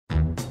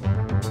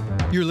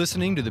You're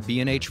listening to the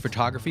B&H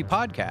Photography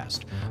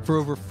Podcast. For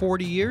over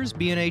 40 years,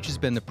 B&H has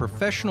been the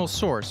professional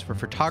source for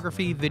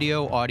photography,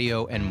 video,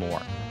 audio, and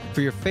more.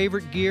 For your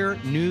favorite gear,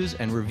 news,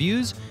 and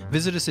reviews,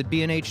 visit us at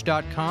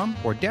bnh.com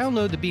or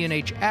download the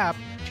B&H app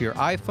to your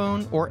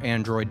iPhone or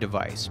Android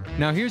device.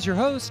 Now here's your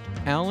host,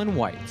 Alan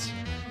Weitz.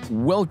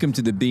 Welcome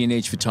to the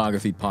B&H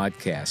Photography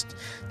Podcast.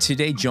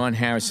 Today, John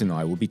Harris and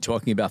I will be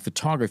talking about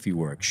photography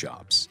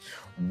workshops,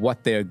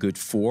 what they are good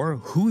for,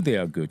 who they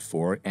are good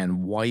for,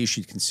 and why you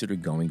should consider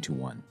going to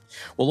one.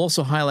 We'll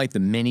also highlight the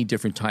many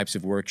different types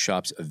of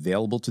workshops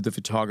available to the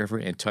photographer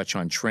and touch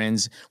on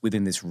trends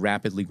within this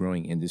rapidly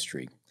growing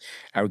industry.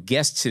 Our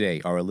guests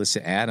today are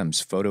Alyssa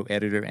Adams, photo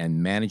editor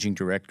and managing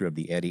director of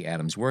the Eddie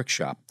Adams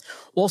Workshop.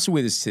 Also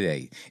with us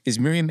today is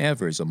Mirjam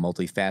Evers, a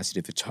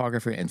multifaceted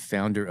photographer and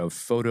founder of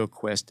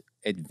PhotoQuest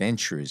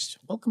Adventures.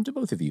 Welcome to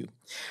both of you.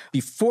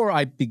 Before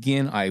I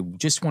begin, I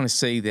just want to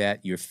say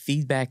that your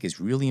feedback is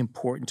really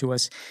important to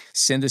us.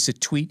 Send us a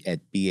tweet at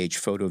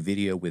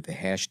BHPhotoVideo with the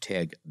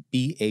hashtag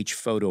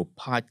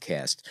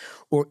BHPhotoPodcast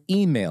or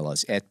email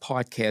us at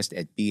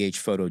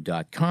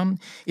podcast@bhphoto.com.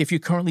 If you're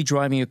currently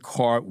driving a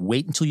car,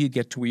 wait until you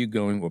get to where you're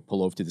going or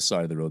pull over to the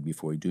side of the road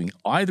before you're doing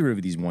either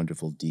of these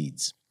wonderful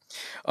deeds.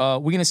 We're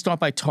going to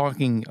start by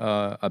talking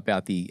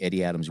about the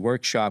Eddie Adams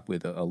Workshop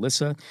with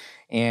Alyssa,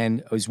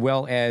 and as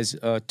well as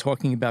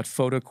talking about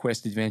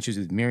PhotoQuest Adventures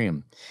with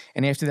Mirjam.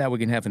 And after that, we're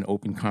going to have an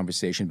open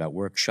conversation about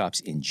workshops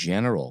in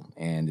general,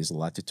 and there's a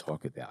lot to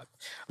talk about.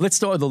 Let's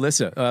start with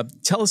Alyssa.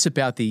 Tell us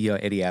about the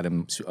Eddie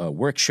Adams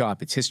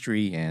Workshop, its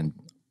history, and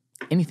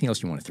anything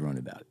else you want to throw in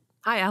about it.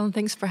 Hi, Alan.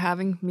 Thanks for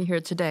having me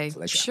here today.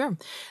 Pleasure. Sure.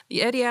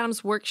 The Eddie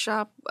Adams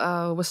Workshop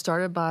was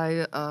started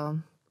by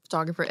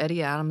photographer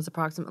Eddie Adams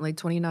approximately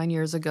 29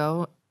 years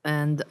ago.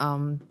 And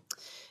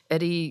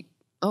Eddie,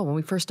 when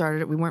we first started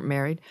it, we weren't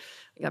married.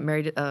 We got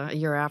married a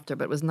year after,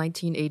 but it was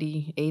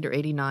 1988 or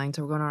 89,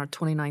 so we're going on our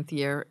 29th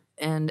year.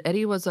 And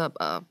Eddie was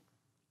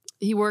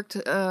he's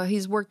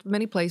worked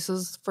many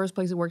places. First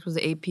place he worked was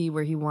the AP,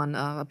 where he won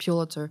a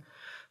Pulitzer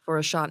for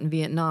a shot in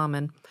Vietnam.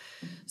 And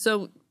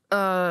so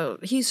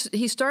he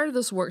started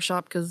this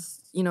workshop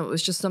because, it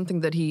was just something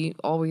that he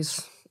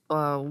always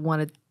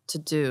wanted to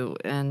do,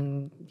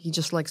 and he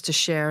just likes to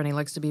share, and he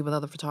likes to be with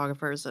other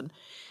photographers. And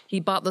he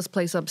bought this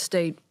place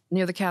upstate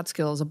near the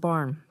Catskills, a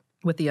barn,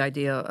 with the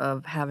idea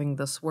of having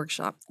this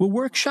workshop. Were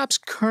workshops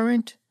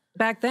current?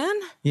 Back then?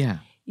 Yeah.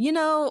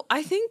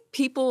 I think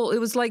it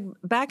was like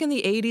back in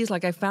the 80s,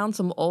 like I found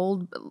some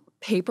old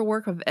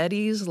paperwork of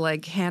Eddie's,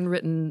 like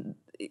handwritten.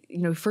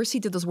 First he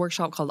did this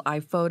workshop called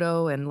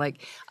iPhoto, and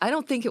I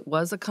don't think it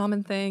was a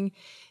common thing.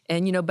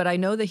 And, but I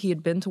know that he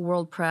had been to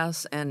World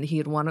Press, and he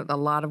had won a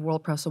lot of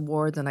World Press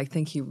awards, and I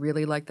think he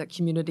really liked that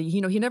community. He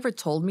never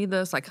told me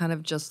this.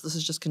 This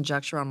is just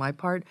conjecture on my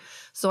part.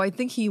 So I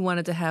think he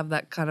wanted to have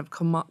that kind of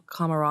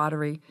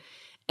camaraderie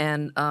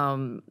and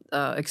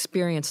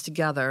experience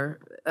together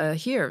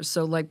here.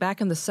 So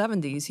back in the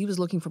 70s, he was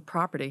looking for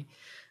property,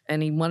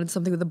 and he wanted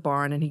something with a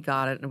barn, and he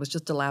got it, and it was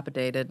just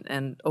dilapidated.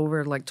 And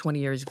over 20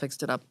 years, he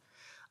fixed it up.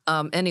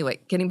 Anyway,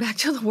 getting back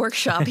to the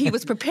workshop, he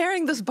was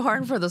preparing this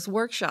barn for this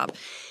workshop.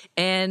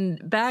 And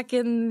back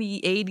in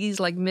the 80s,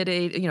 late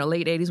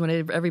 80s, when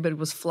everybody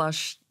was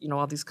flush,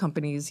 all these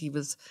companies, he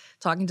was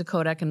talking to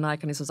Kodak and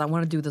Nikon, and he says, I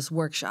want to do this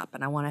workshop,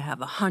 and I want to have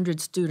 100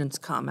 students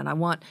come, and I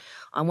want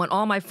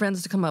all my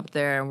friends to come up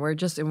there, and we're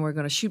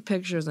going to shoot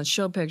pictures and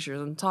show pictures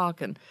and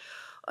talk and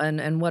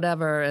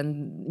whatever.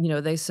 And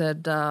they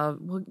said,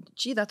 well,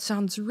 gee, that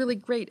sounds really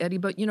great, Eddie,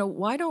 but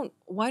why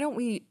don't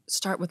we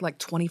start with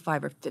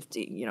 25 or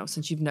 50,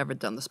 since you've never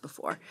done this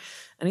before?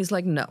 And he's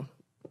like, no.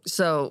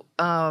 So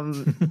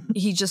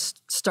he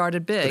just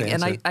started big.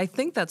 And I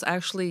think that's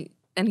actually,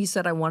 and he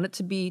said, I want it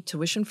to be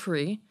tuition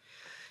free,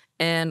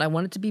 and I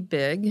want it to be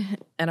big,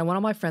 and I want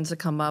all my friends to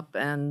come up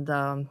and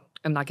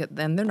they're not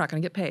going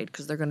to get paid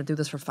because they're going to do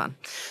this for fun.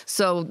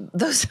 So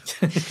that's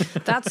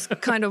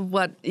kind of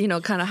what,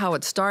 kind of how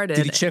it started.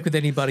 Did he check with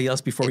anybody else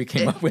before he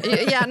came up with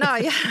it? Yeah.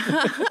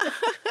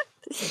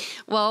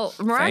 Well,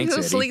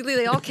 miraculously,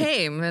 they all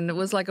came, and it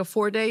was like a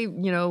 4-day,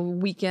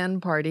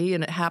 weekend party,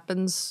 and it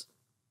happens.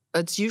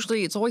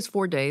 It's always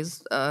 4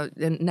 days,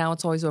 and now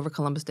it's always over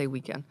Columbus Day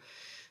weekend.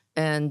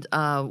 And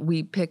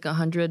we pick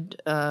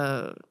 100.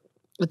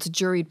 It's a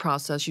juried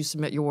process. You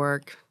submit your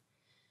work,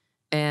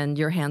 and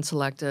you're hand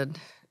selected.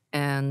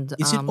 And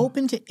is it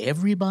open to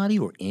everybody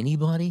or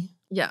anybody?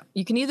 Yeah,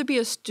 you can either be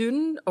a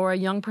student or a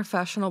young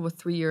professional with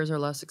 3 years or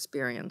less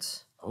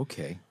experience.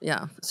 Okay.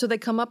 Yeah, so they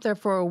come up there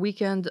for a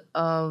weekend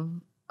of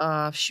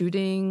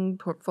shooting,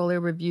 portfolio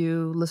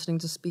review, listening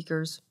to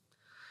speakers,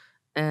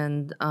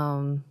 and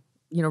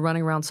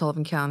running around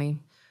Sullivan County,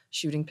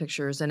 shooting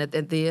pictures, and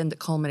at the end, it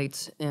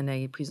culminates in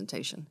a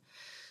presentation.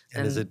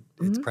 And is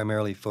it's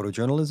primarily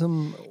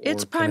photojournalism?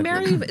 It's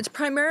primarily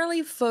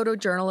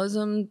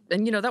photojournalism,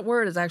 and that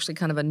word is actually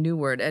kind of a new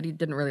word. Eddie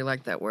didn't really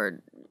like that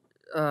word.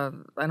 I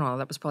don't know.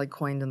 That was probably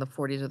coined in the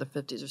 40s or the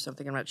 50s or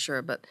something. I'm not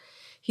sure, but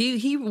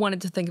he wanted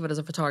to think of it as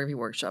a photography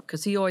workshop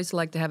because he always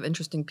liked to have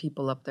interesting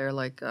people up there,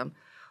 like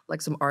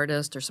some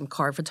artists or some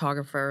car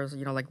photographers,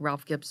 like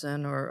Ralph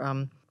Gibson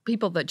or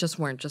people that just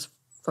weren't just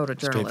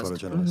photojournalists. Straight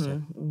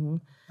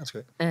photojournalists. That's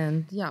great.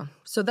 And yeah,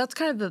 so that's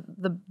kind of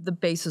the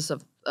basis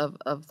of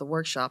the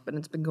workshop, and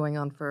it's been going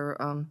on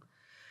for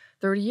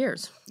 30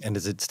 years. And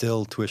is it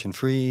still tuition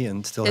free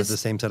and still has the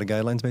same set of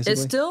guidelines, basically?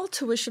 It's still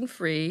tuition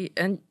free,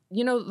 and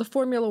the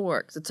formula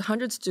works. It's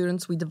 100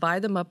 students. We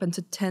divide them up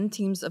into 10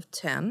 teams of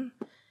 10,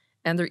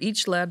 and they're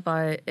each led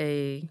by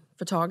a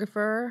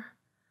photographer,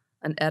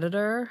 an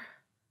editor,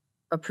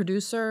 a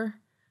producer,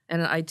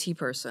 and an IT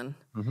person.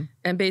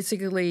 And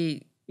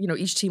basically,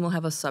 each team will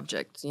have a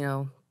subject,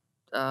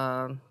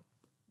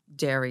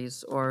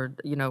 dairies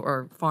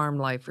or farm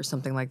life or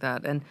something like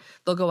that. And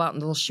they'll go out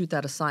and they'll shoot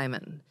that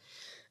assignment.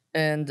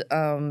 And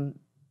then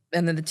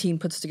the team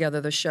puts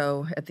together the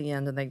show at the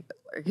end, and they,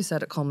 like you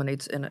said, it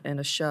culminates in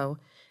a show.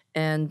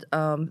 And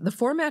the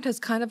format has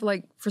kind of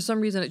like, for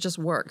some reason, it just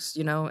works,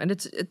 and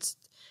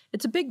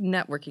it's a big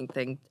networking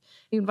thing.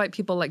 You invite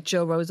people like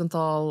Joe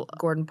Rosenthal,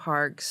 Gordon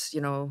Parks,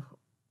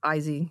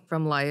 Izzy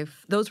from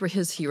Life. Those were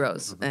his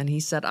heroes. And he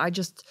said,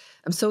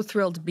 I'm so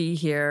thrilled to be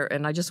here,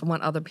 and I just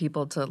want other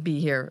people to be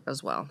here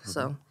as well.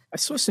 So I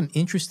saw some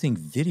interesting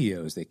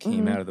videos that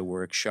came out of the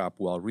workshop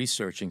while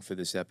researching for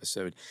this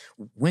episode.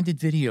 When did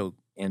video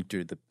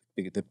enter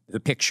the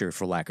picture,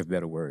 for lack of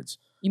better words?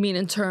 You mean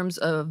in terms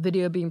of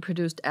video being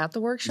produced at the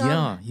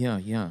workshop?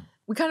 Yeah.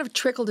 We kind of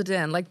trickled it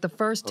in. Like the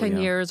first 10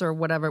 years or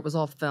whatever, it was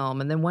all film.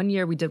 And then one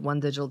year we did one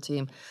digital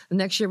team. The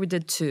next year we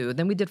did 2.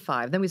 Then we did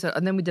 5. Then we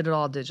did it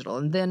all digital.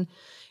 And then,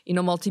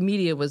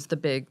 multimedia was the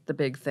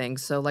big thing.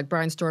 So like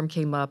Brian Storm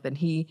came up, and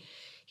he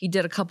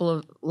did a couple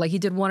of, he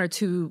did 1 or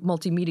 2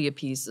 multimedia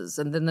pieces.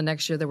 And then the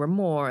next year there were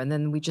more. And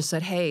then we just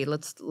said, hey,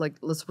 let's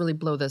really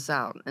blow this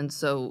out. And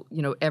so,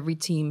 every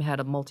team had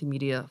a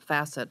multimedia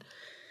facet.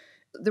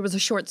 There was a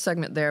short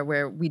segment there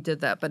where we did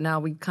that, but now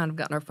we've kind of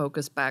gotten our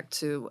focus back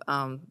to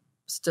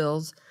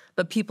stills.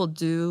 But people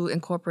do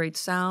incorporate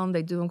sound.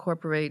 They do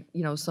incorporate,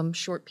 some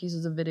short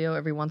pieces of video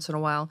every once in a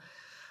while.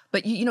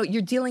 But,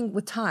 you're dealing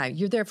with time.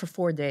 You're there for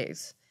 4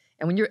 days.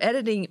 And when you're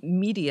editing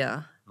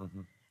media,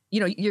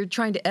 you're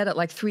trying to edit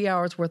like 3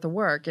 hours worth of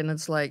work, and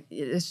it's like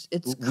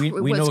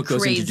we know what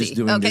goes into just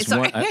doing this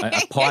one.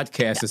 A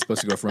podcast is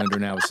supposed to go for under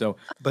an hour. So,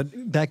 but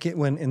back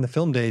when in the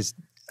film days,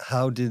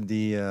 how did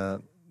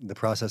the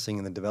processing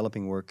and the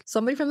developing work?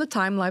 Somebody from the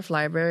Time Life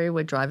Library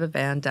would drive a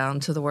van down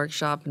to the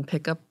workshop and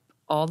pick up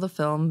all the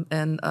film,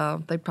 and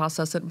they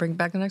process it and bring it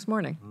back the next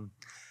morning.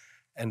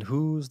 And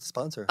who's the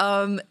sponsor?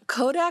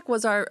 Kodak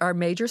was our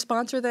major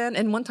sponsor then,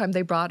 and one time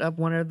they brought up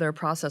one of their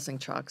processing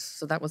trucks,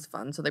 so that was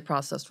fun. So they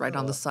processed right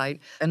on the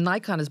site. And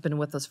Nikon has been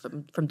with us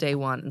from day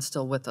one and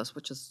still with us,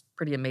 which is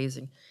pretty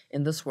amazing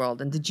in this world.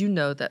 And did you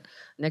know that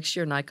next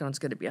year Nikon's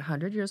going to be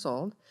 100 years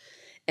old,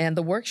 and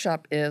the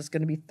workshop is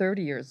going to be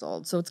 30 years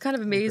old? So it's kind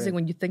of amazing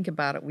when you think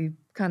about it. We've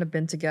kind of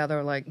been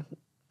together like,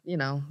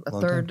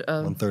 One third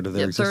of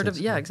their existence.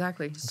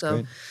 Exactly. That's so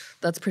great.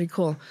 That's pretty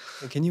cool.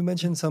 Can you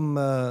mention some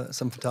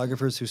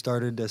photographers who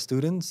started as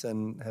students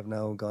and have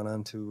now gone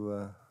on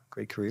to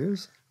great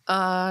careers?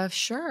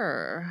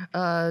 Sure.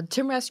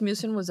 Tim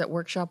Rasmussen was at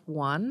Workshop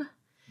 1,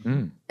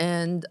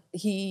 and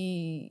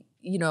he,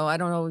 I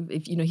don't know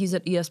if he's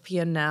at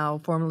ESPN now,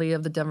 formerly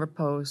of the Denver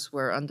Post,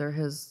 where under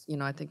his,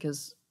 I think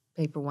his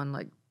paper won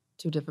like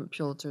 2 different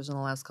Pulitzers in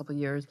the last couple of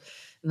years,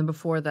 and then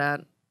before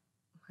that,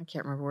 I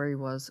can't remember where he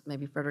was,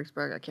 maybe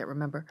Fredericksburg, I can't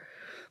remember.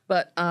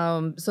 But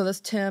so that's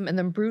Tim, and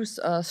then Bruce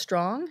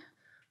Strong,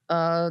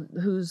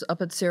 who's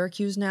up at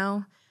Syracuse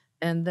now,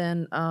 and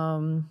then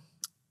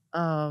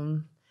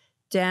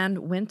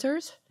Dan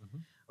Winters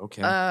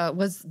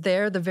was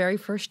there the very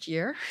first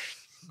year.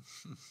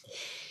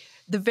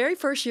 The very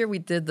first year we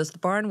did this, the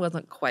barn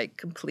wasn't quite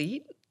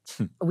complete.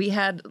 we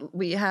had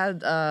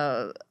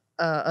an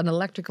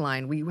electric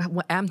line. We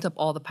amped up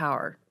all the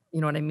power,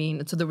 you know what I mean?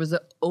 And so there was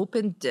an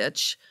open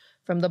ditch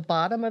from the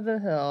bottom of the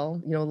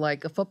hill,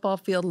 like a football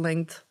field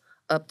length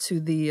up to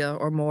the,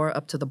 or more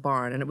up to the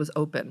barn, and it was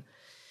open,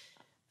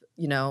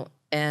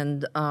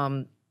 and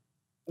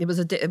it was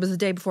a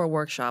day before a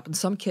workshop, and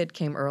some kid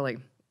came early,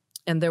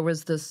 and there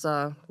was this,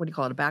 what do you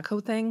call it, a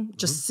backhoe thing,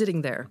 just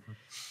sitting there.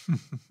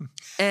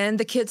 And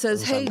the kid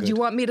says, hey, do you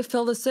want me to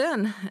fill this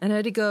in? And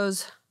Eddie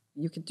goes,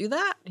 you could do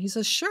that? He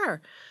says,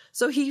 sure.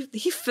 So he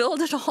filled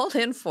it all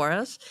in for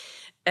us,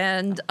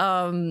 and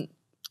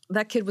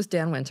that kid was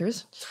Dan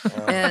Winters.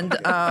 And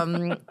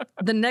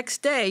the next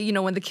day,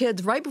 when the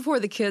kids, right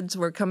before the kids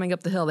were coming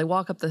up the hill, they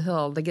walk up the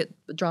hill, they get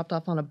dropped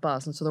off on a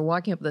bus. And so they're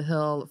walking up the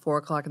hill at 4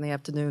 o'clock in the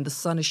afternoon. The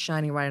sun is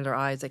shining right in their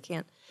eyes. They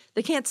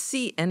can't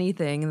see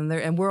anything.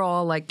 And we're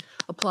all like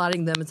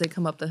applauding them as they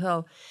come up the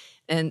hill.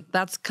 And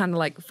that's kind of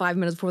like 5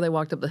 minutes before they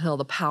walked up the hill,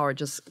 the power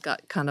just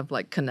got kind of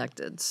like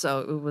connected. So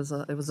it was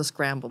a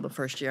scramble the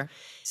first year.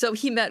 So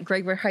he met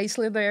Gregor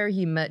Heisler there.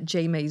 He met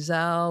Jay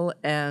Maisel.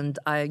 And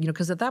I,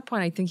 because at that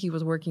point, I think he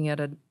was working at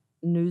a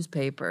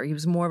newspaper. He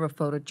was more of a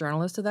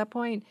photojournalist at that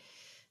point.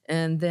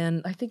 And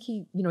then I think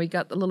he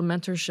got a little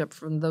mentorship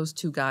from those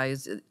 2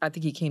 guys. I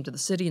think he came to the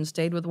city and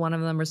stayed with one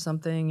of them or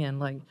something. And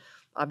like,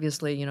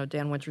 obviously,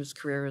 Dan Winters'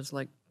 career is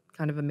like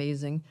kind of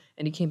amazing.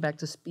 And he came back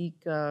to speak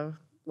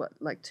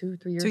like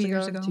 2-3 years 2 ago?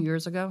 years ago. 2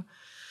 years ago.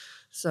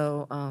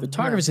 So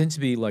Photographers tend to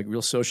be like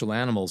real social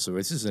animals, so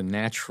this is a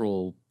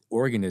natural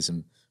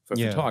organism for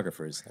Yeah.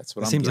 photographers. That's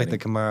what It I'm seems like getting.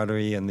 the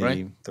camaraderie and the,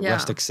 Right. the Yeah.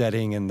 rustic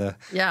setting and the,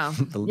 yeah,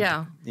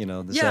 yeah. you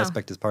know, this Yeah.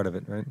 aspect is part of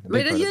it, right? A But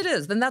big part of it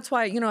is. Then that's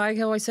why, I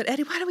always said,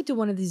 Eddie, why don't we do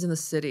one of these in the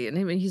city? And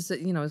he said,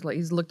 it's like,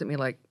 he's looked at me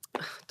like,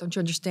 don't you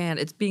understand?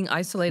 It's being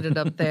isolated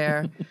up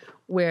there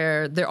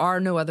where there are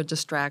no other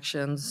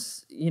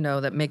distractions,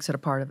 that makes it a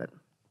part of it.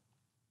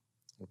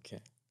 Okay.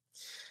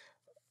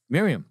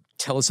 Mirjam,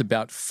 tell us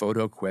about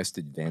PhotoQuest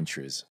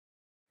Adventures.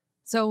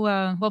 So,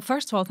 well,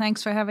 first of all,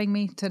 thanks for having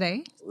me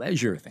today.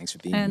 Pleasure. Thanks for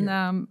being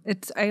And here.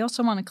 I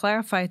also want to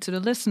clarify to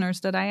the listeners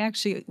that I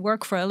actually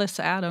work for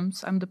Alyssa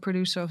Adams. I'm the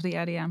producer of the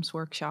Eddie Adams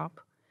workshop.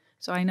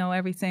 So I know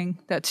everything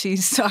that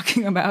she's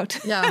talking about.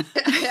 Yeah.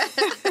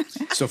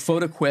 So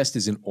PhotoQuest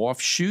is an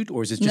offshoot,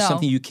 or is it just No.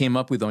 something you came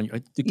up with on your...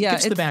 Give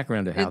us the it's-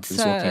 background of how it's, this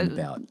all came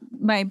about.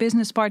 My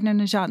business partner,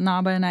 Najat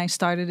Naba, and I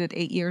started it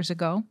 8 years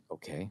ago.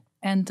 Okay.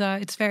 And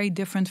it's very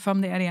different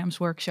from the Eddie Adams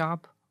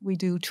workshop. We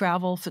do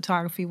travel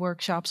photography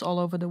workshops all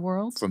over the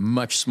world. For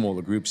much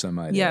smaller groups, I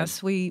might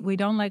Yes, we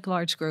don't like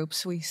large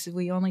groups.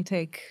 We only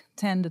take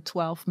 10 to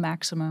 12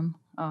 maximum.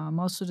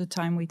 Most of the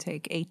time we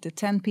take 8 to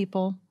 10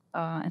 people.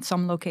 At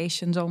some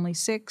locations only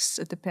 6.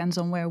 It depends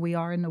on where we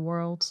are in the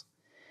world.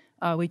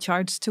 We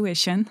charge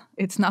tuition.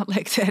 It's not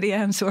like the Eddie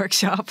Adams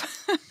workshop.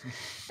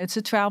 It's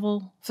a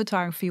travel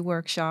photography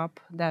workshop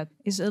that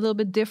is a little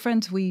bit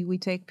different. We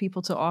take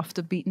people to off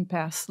the beaten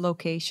path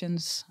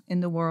locations in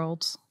the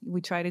world. We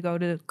try to go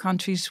to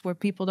countries where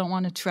people don't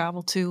want to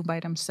travel to by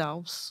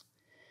themselves.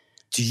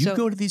 Do you So-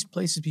 go to these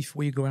places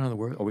before you go out on the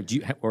world? Or do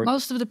you... Or,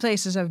 Most of the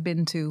places I've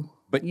been to.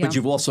 but yeah.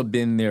 you've also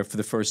been there for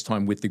the first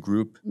time with the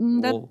group?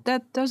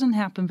 That doesn't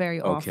happen very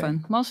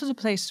often. Most of the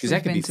places Because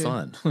that we've could been be to.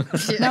 fun.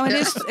 No,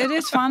 it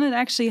is fun. It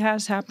actually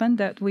has happened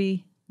that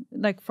we,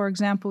 like, for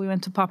example, we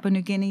went to Papua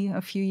New Guinea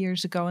a few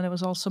years ago, and it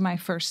was also my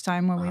first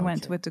time when we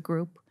went with the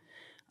group.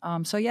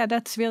 So yeah,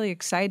 that's really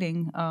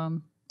exciting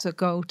to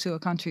go to a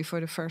country for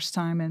the first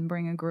time and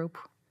bring a group.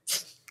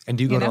 And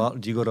do you You go know? to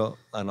do you go to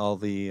on all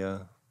the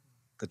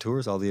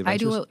tours, all the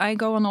adventures? I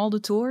go on all the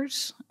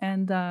tours,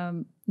 and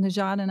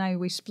Najat and I,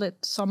 we split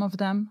some of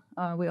them.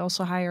 We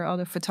also hire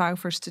other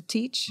photographers to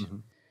teach.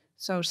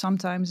 So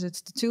sometimes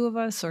it's the two of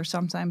us, or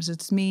sometimes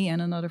it's me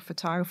and another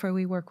photographer.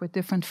 We work with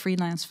different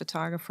freelance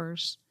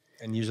photographers.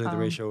 And usually the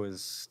ratio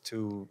is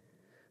 2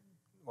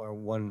 or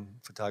 1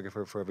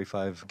 photographer for every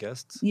 5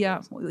 guests.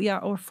 Yeah,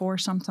 or 4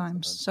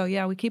 sometimes. So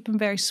yeah, we keep them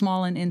very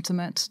small and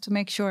intimate to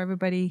make sure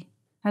everybody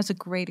has a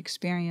great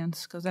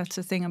experience, because that's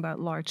the thing about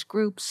large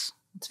groups.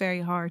 It's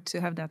very hard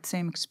to have that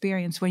same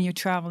experience when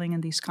you're traveling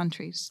in these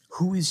countries.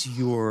 Who is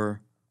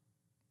your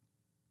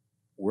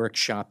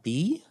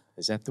workshopee?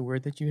 Is that the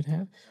word that you would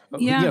have? Oh,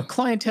 Yeah.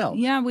 Clientele.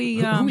 Yeah,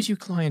 we Who is your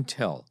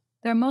clientele?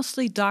 they're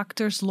mostly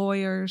doctors,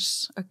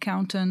 lawyers,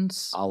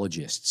 accountants.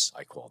 Ologists,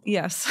 I call them.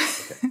 Yes.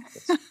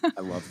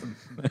 I love them.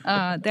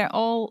 They're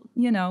all,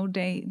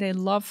 they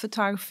love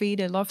photography,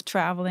 they love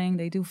traveling,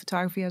 they do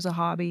photography as a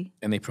hobby.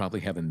 And they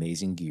probably have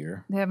amazing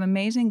gear. They have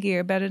amazing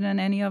gear, better than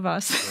any of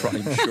us.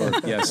 I'm sure,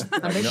 yes.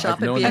 And they shop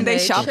I've known at them. And they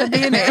B&H. shop at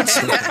B&H.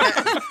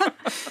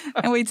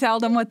 And we tell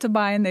them what to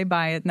buy and they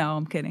buy it. No,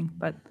 I'm kidding.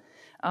 But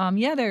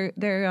yeah,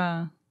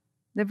 they're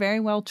very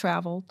well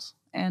traveled,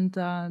 and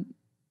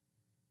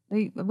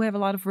we have a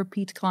lot of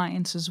repeat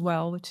clients as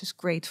well, which is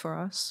great for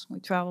us. We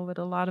travel with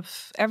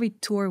every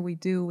tour we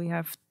do, we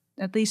have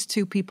at least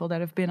 2 people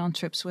that have been on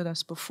trips with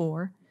us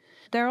before.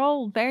 They're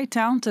all very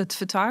talented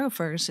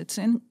photographers. It's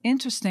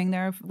interesting.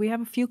 We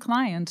have a few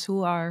clients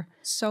who are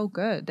so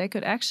good. They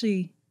could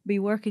actually be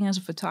working as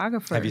a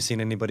photographer. Have you seen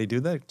anybody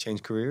do that?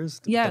 Change careers?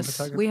 to become Yes,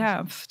 we photographers?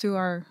 have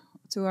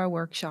to our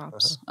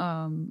workshops.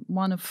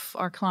 One of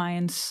our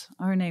clients,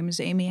 her name is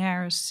Amy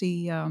Harris.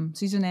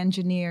 She's an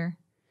engineer,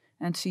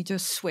 and she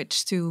just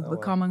switched to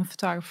becoming a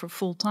photographer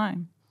full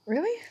time.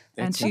 Really?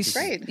 And she's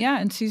great. Yeah,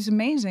 and she's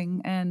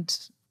amazing.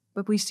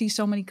 But we see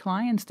so many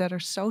clients that are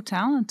so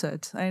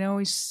talented. I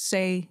always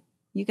say,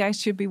 you guys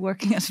should be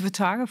working as a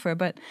photographer,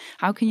 but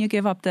how can you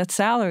give up that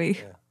salary?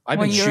 Yeah. I've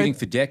when been you're- shooting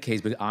for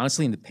decades, but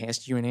honestly, in the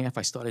past year and a half,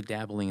 I started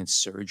dabbling in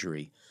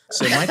surgery.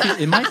 So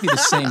it might be the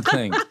same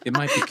thing. It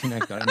might be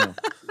connected. I don't know.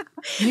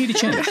 You need a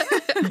change.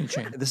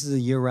 This is a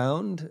year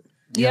round?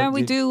 Yeah,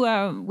 we do.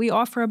 We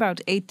offer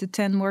about 8 to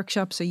 10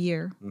 workshops a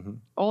year,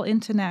 all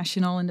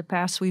international. In the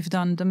past, we've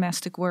done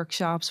domestic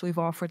workshops. We've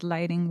offered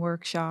lighting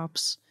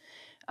workshops,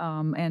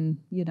 and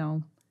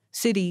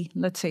city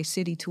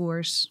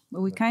tours.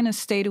 But we kind of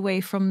stayed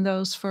away from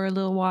those for a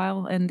little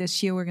while, and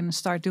this year we're going to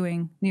start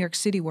doing New York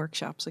City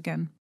workshops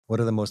again. What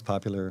are the most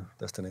popular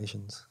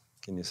destinations?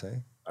 Can you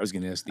say? I was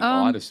going to ask the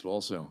artist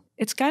also.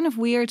 It's kind of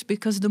weird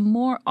because the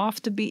more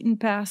off the beaten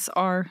path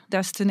our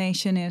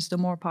destination is, the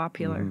more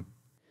popular.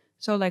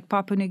 So like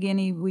Papua New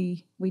Guinea,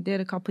 we did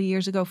a couple of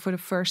years ago for the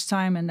first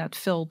time, and that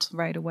filled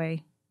right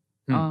away.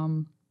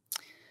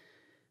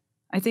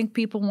 I think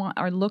people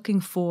are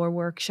looking for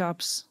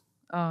workshops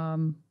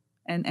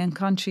and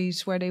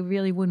countries where they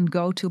really wouldn't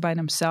go to by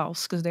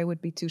themselves because they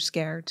would be too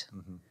scared.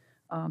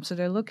 So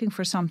they're looking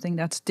for something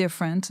that's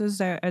different.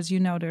 As you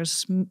know,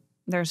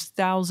 there's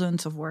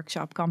thousands of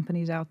workshop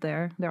companies out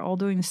there. They're all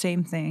doing the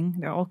same thing.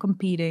 They're all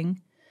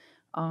competing.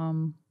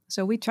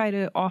 So we try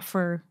to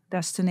offer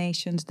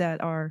destinations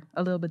that are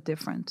a little bit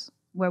different,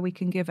 where we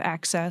can give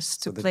access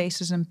to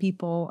places and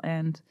people.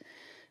 And,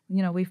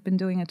 we've been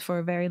doing it for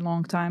a very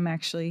long time,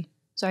 actually.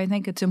 So I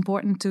think it's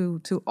important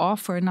to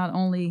offer not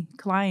only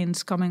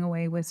clients coming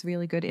away with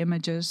really good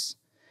images.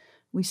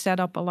 We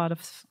set up a lot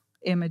of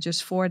images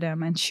for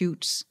them and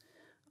shoots,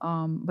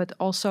 but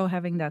also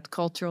having that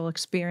cultural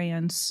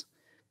experience,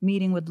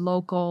 meeting with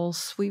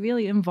locals. We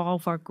really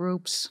involve our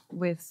groups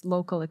with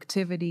local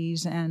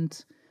activities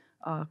and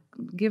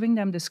giving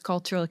them this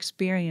cultural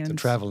experience. So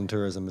travel and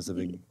tourism is a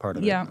big part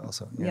of it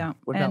also. Yeah.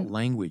 What about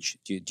language?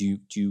 Do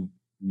you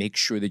make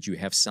sure that you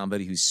have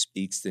somebody who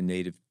speaks the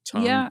native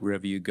tongue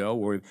wherever you go?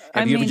 Or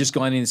have you ever just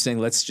gone in and saying,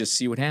 let's just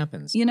see what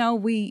happens?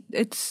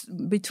 It's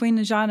between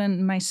Najat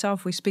and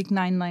myself, we speak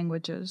 9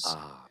 languages.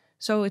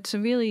 So that's a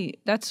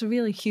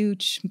really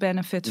huge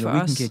benefit for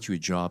us. We can get you a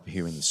job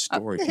here in the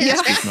store if you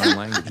speak 9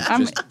 languages.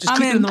 Just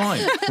keep it in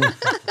mind.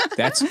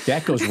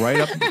 That goes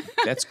right up.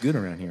 That's good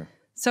around here.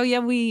 So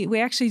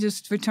we actually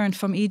just returned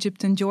from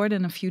Egypt and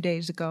Jordan a few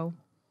days ago.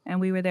 And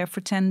we were there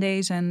for 10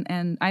 days,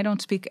 and I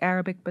don't speak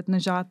Arabic, but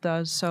Najat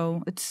does.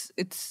 So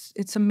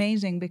it's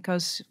amazing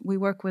because we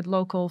work with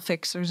local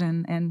fixers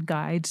and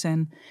guides,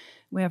 and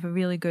we have a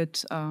really good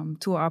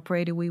tour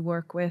operator we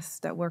work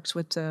with that works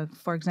with,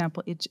 for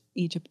example,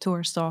 Egypt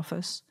Tourist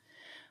Office.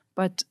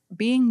 But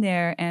being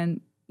there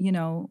and,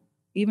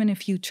 even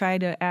if you try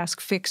to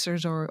ask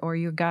fixers or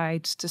your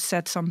guides to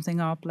set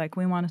something up, like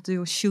we wanted to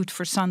do a shoot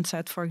for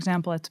sunset, for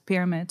example, at the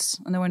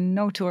pyramids, and there were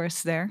no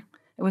tourists there.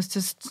 It was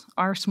just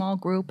our small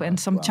group and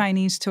some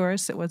Chinese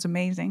tourists. It was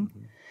amazing.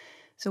 Mm-hmm.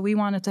 So we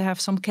wanted to have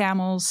some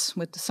camels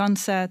with the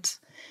sunset.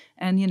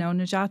 And,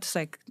 Najat's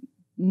like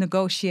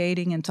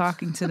negotiating and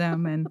talking to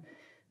them.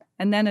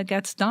 And then it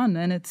gets done.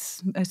 And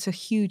it's a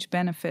huge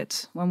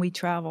benefit when we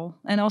travel.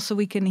 And also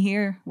we can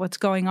hear what's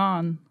going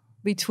on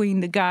between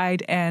the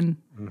guide and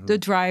the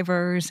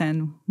drivers.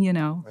 And,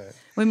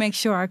 we make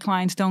sure our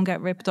clients don't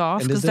get ripped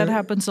off because that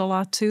happens a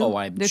lot too. Oh,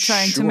 I'm They're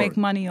trying to make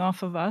money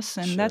off of us.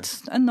 And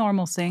that's a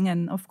normal thing.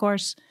 And of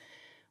course,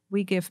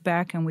 we give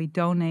back and we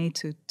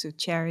donate to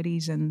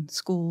charities and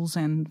schools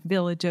and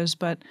villages.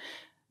 But,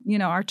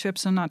 our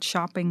trips are not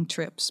shopping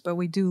trips, but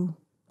we do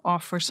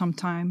offer some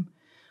time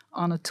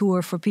on a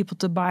tour for people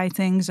to buy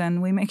things,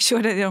 and we make sure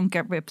that they don't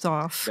get ripped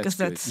off.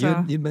 That's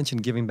you'd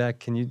mentioned giving back.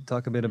 Can you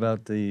talk a bit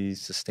about the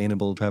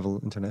Sustainable Travel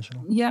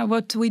International? Yeah,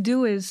 what we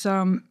do is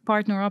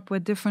partner up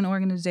with different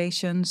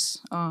organizations.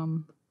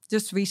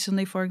 Just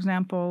recently, for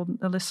example,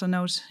 Alyssa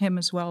knows him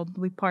as well.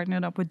 We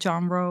partnered up with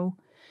John Rowe.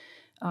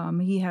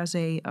 He has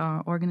a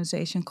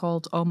organization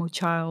called Omo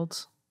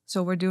Child.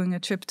 So we're doing a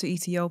trip to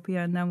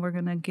Ethiopia, and then we're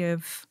gonna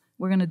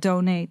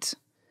donate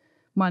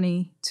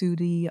money to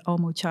the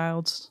Omo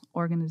Child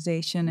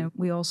organization. And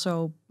we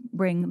also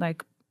bring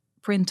like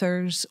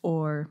printers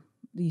or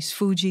these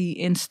Fuji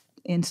Instax,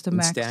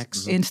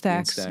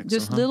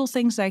 just little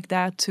things like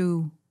that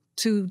to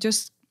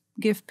just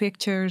give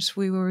pictures.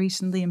 We were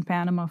recently in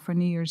Panama for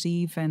New Year's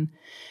Eve, and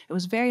it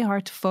was very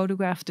hard to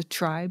photograph the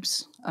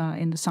tribes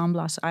in the San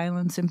Blas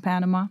Islands in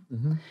Panama.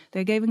 Mm-hmm.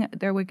 They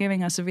were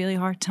giving us a really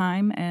hard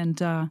time,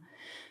 and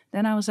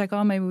then I was like,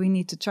 oh, maybe we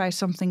need to try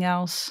something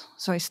else.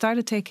 So I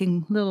started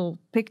taking little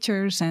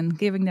pictures and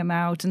giving them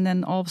out. And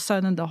then all of a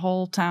sudden, the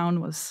whole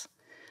town was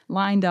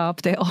lined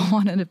up. They all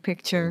wanted a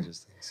picture.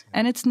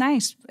 And it's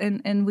nice.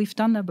 And we've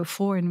done that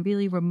before in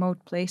really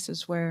remote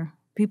places where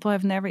people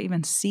have never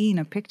even seen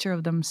a picture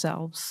of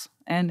themselves.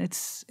 And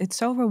it's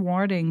so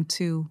rewarding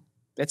to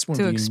That's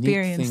one of the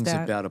unique things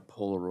about a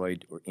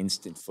Polaroid or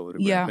instant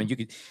photograph. Yeah. And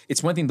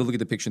it's one thing to look at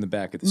the picture in the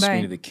back of the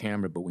screen of the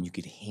camera, but when you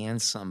could hand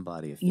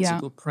somebody a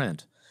physical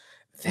print,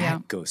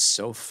 that goes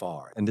so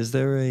far. And is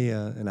there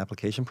an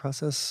application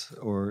process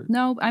or?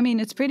 No, I mean,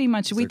 it's pretty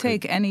much, we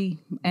take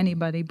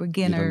anybody,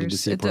 beginners. You don't need to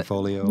see a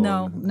portfolio?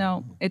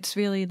 No. It's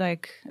really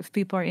like if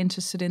people are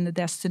interested in the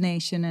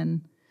destination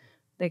and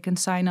they can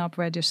sign up,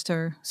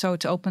 register. So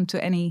it's open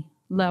to any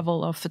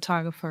level of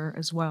photographer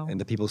as well. And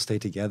do people stay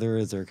together?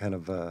 Is there kind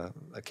of a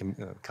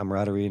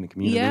camaraderie in the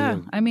community? Yeah,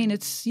 I mean,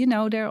 it's,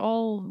 they're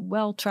all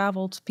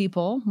well-traveled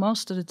people.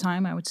 Most of the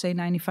time, I would say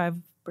 95%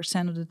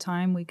 of the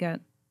time we get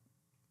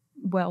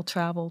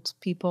well-traveled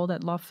people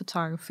that love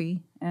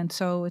photography, and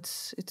so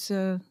it's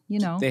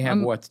they have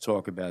what to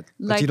talk about.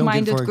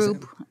 Like-minded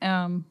group.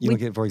 You don't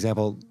get, for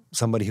example,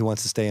 somebody who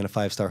wants to stay in a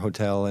 5-star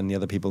hotel and the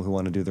other people who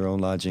want to do their own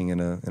lodging in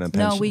a pension.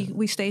 No,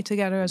 we stay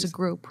together as a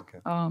group. Okay.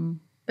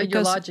 But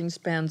your lodging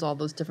spans all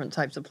those different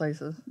types of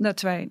places.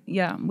 That's right.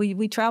 Yeah,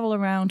 we travel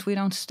around. We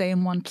don't stay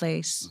in one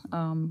place,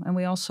 and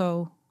we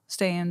also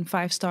stay in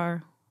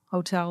 5-star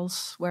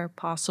hotels where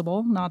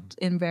possible, not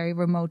in very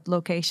remote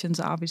locations,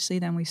 obviously.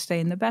 Then we stay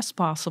in the best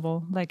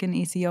possible, like in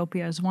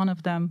Ethiopia is one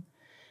of them.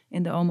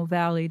 In the Omo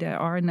Valley, there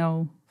are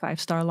no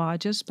 5-star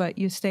lodges, but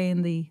you stay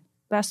in the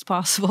best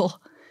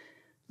possible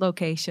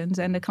locations.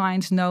 And the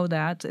clients know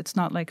that. It's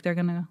not like they're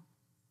going to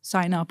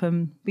sign up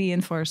and be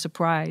in for a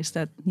surprise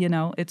that, you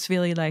know, it's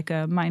really like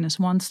a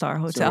 -1-star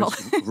hotel.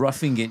 So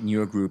roughing it in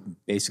your group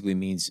basically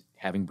means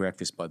having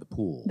breakfast by the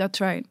pool.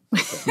 That's right.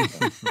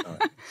 All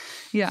right.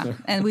 Yeah.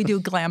 And we do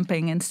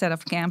glamping instead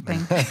of camping.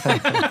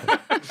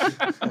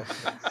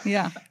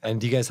 Yeah.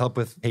 And do you guys help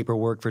with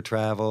paperwork for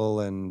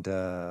travel and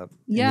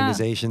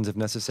immunizations if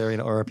necessary?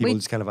 Or are people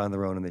just kind of on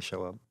their own and they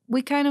show up?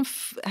 We kind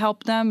of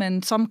help them.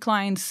 And some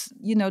clients,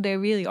 you know, they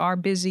really are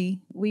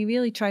busy. We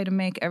really try to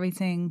make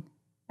everything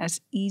as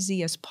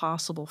easy as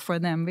possible for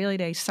them. Really,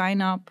 they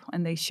sign up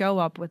and they show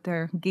up with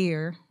their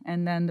gear,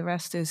 and then the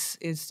rest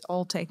is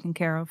all taken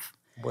care of.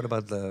 What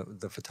about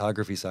the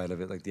photography side of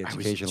it, like the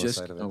educational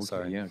side of it? Okay,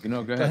 Sorry. yeah.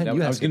 No, go ahead.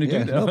 You I was going to do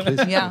that. No,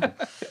 please. Yeah.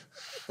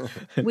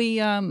 We,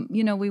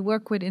 you know, we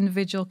work with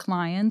individual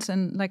clients.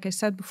 And like I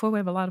said before, we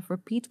have a lot of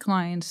repeat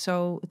clients.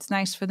 So it's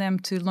nice for them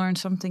to learn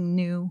something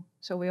new.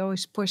 So we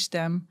always push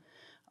them.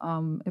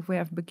 If we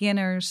have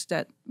beginners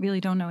that really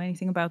don't know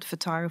anything about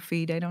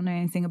photography, they don't know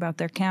anything about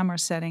their camera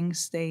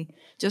settings. They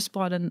just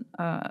bought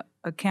a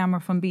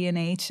camera from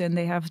B&H and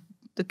they have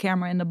the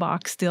camera in the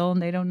box still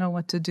and they don't know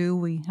what to do.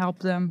 We help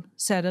them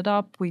set it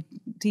up. We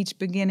teach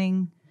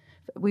beginning.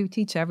 We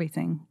teach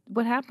everything.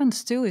 What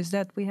happens too is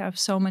that we have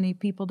so many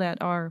people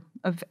that are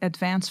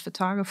advanced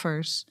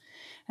photographers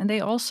and they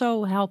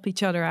also help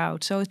each other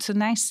out. So it's a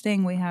nice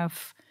thing. We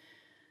have,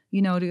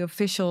 you know, the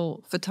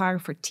official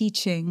photographer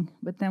teaching,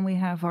 but then we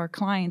have our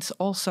clients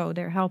also.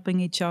 They're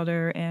helping each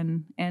other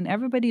and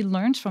everybody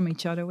learns from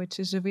each other, which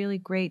is a really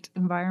great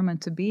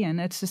environment to be in.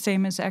 It's the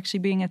same as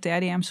actually being at the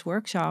Eddie Amps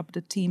workshop.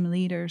 The team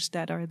leaders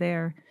that are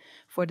there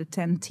for the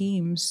 10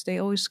 teams, they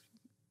always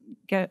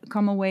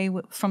come away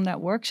from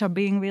that workshop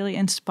being really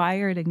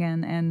inspired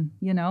again and,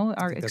 you know,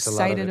 are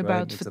excited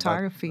about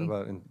photography.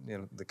 About you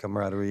know, the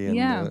camaraderie and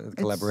the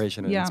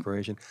collaboration and yeah.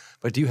 inspiration.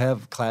 But do you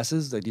have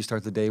classes? Do you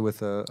start the day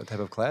with a type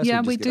of class?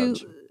 Yeah, we do.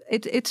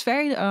 It's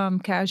very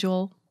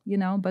casual, you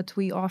know, but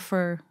we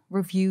offer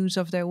reviews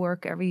of their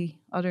work every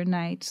other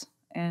night.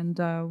 And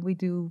we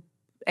do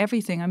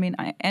everything. I mean,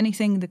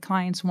 anything the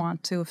clients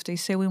want to. If they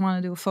say we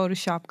want to do a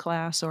Photoshop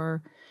class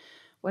or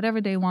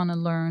whatever they want to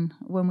learn.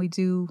 When we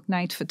do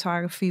night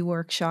photography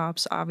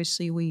workshops,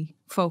 obviously we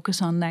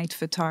focus on night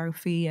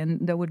photography,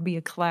 and there would be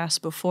a class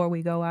before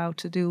we go out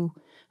to do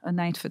a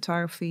night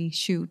photography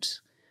shoot.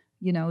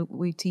 You know,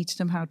 we teach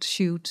them how to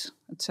shoot,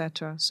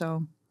 etc.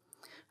 So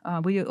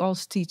we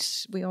also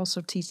teach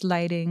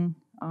lighting.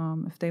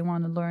 If they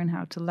want to learn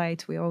how to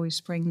light, we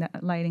always bring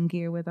that lighting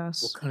gear with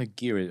us. What kind of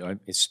gear?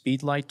 Is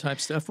speed light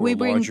type stuff or we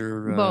bring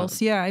larger? Both.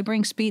 Yeah, I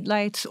bring speed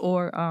lights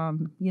or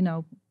you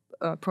know,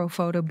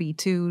 Profoto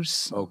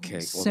B2s. Okay,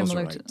 well,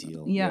 similar those are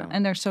ideal. Yeah,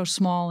 and they're so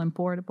small and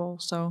portable.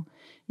 So,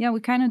 yeah, we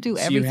kind of do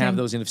so everything. You have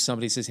those, and if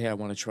somebody says, hey, I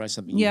want to try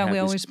something. Yeah, we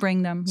always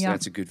bring them. So yeah.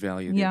 that's a good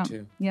value there,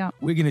 too. Yeah.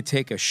 We're going to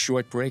take a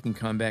short break and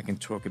come back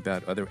and talk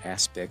about other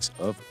aspects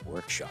of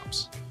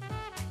workshops.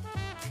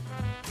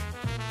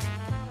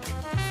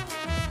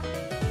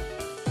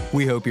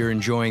 We hope you're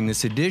enjoying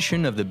this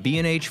edition of the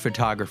B&H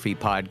Photography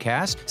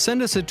Podcast.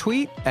 Send us a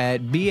tweet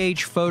at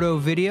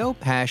BHPhotoVideo,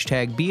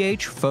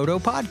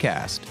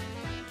 #BHPhotoPodcast.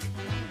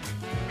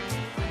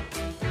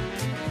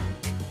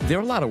 There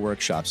are a lot of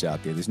workshops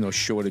out there. There's no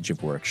shortage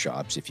of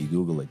workshops. If you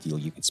Google it,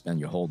 you could spend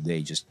your whole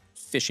day just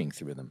fishing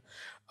through them.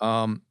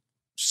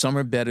 Some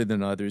are better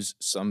than others.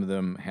 Some of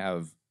them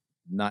have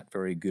not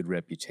very good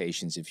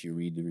reputations if you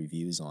read the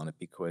reviews on it,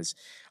 because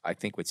I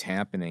think what's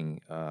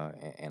happening,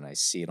 and I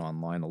see it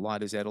online a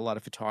lot, is that a lot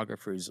of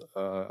photographers,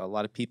 a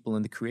lot of people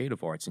in the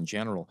creative arts in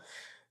general,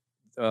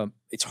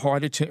 it's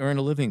harder to earn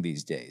a living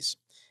these days.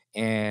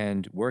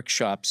 And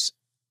workshops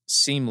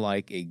seem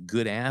like a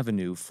good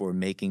avenue for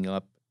making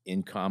up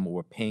income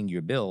or paying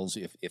your bills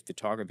if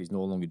photography is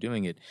no longer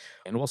doing it.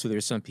 And also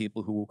there's some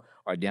people who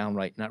are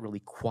downright not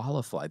really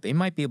qualified. They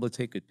might be able to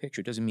take a good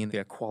picture. It doesn't mean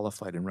they're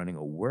qualified in running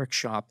a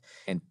workshop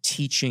and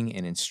teaching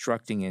and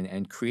instructing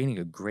and creating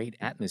a great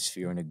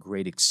atmosphere and a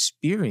great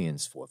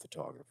experience for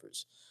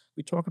photographers.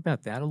 We talk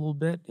about that a little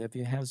bit.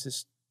 How's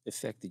this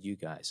affected you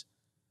guys?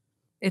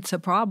 It's a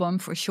problem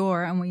for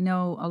sure. And we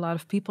know a lot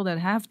of people that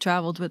have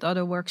traveled with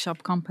other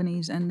workshop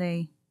companies and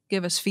they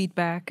give us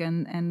feedback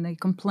and they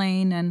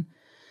complain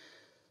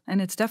and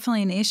it's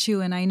definitely an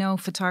issue, and I know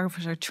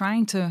photographers are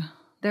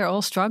they're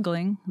all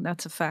struggling,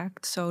 that's a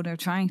fact. So they're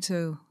trying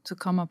to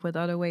come up with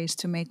other ways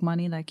to make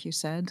money, like you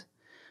said.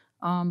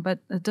 But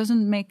it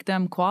doesn't make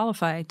them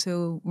qualified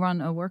to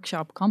run a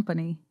workshop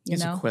company,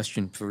 Here's a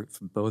question for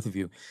both of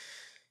you.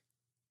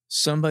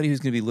 Somebody who's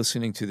going to be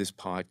listening to this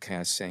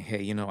podcast saying,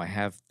 hey, you know,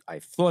 I've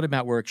thought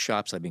about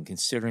workshops, I've been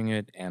considering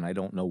it, and I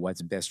don't know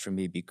what's best for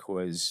me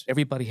because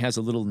everybody has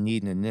a little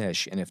need and a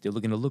niche. And if they're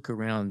looking to look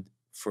around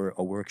for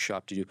a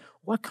workshop to do,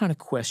 what kind of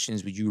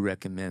questions would you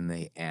recommend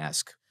they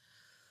ask?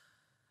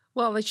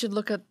 Well, they should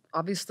look at,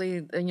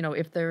 obviously, you know,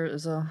 if there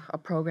is a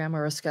program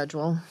or a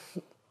schedule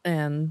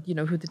and, you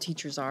know, who the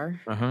teachers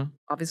are. Uh-huh.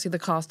 Obviously, the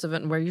cost of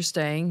it and where you're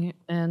staying.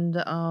 And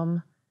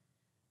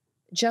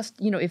just,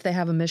 if they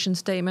have a mission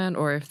statement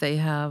or if they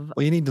have...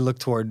 Well, you need to look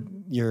toward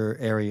your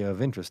area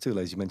of interest too.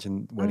 As you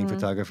mentioned, wedding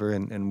photographer,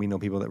 and we know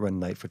people that run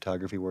night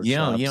photography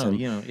workshops.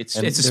 It's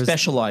a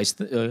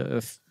specialized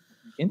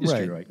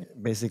industry right now.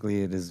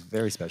 Basically, it is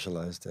very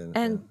specialized.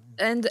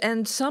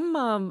 And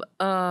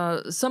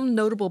some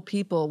notable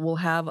people will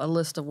have a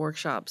list of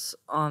workshops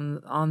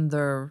on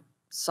their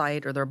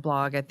site or their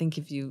blog. I think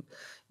if you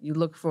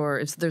look for,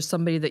 if there's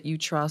somebody that you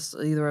trust,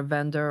 either a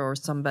vendor or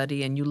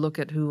somebody, and you look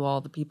at who all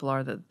the people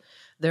are that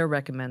they're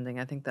recommending,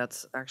 I think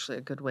that's actually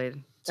a good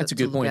way. That's a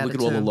good point. Look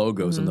at all the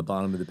logos on the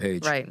bottom of the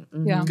page. Right.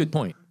 Mm-hmm. Yeah. Good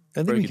point.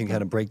 I think we can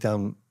kind of break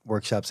down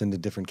workshops into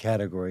different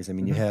categories. I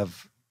mean, you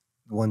have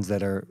ones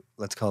that are,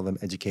 let's call them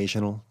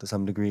educational to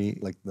some degree,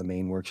 like the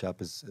main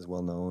workshop is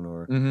well known,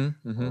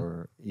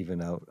 or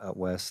even out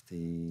west,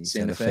 the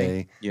Santa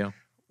Fe,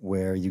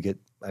 where you get,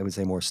 I would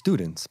say, more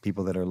students,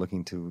 people that are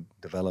looking to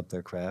develop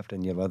their craft,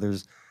 and you have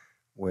others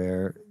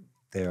where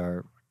they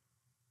are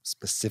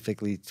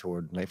specifically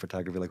toward night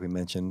photography, like we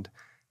mentioned,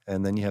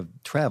 and then you have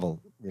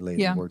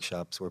travel-related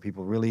workshops where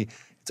people really,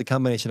 it's a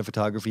combination of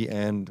photography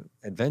and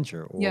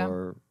adventure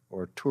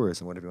or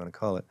tourism, whatever you want to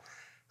call it.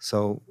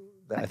 So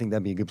I think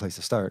that'd be a good place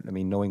to start. I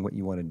mean, knowing what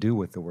you want to do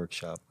with the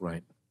workshop.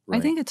 Right. I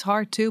think it's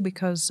hard too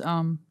because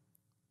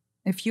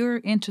if you're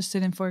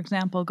interested in, for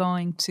example,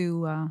 going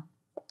to,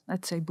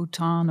 let's say,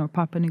 Bhutan or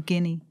Papua New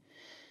Guinea,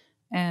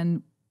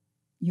 and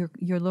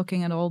you're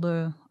looking at all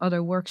the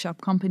other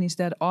workshop companies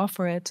that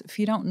offer it. If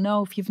you don't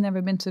know, if you've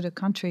never been to the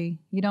country,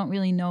 you don't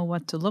really know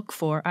what to look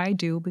for. I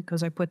do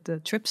because I put the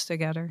trips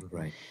together.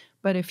 Right.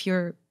 But if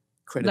you're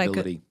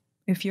credibility.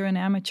 If you're an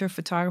amateur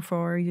photographer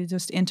or you're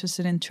just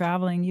interested in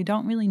traveling, you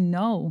don't really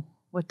know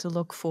what to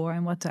look for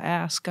and what to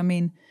ask. I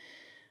mean,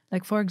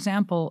 like, for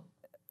example,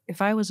 if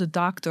I was a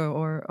doctor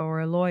or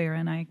a lawyer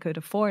and I could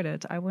afford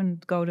it, I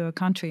wouldn't go to a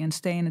country and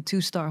stay in a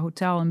 2-star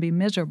hotel and be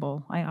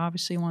miserable. I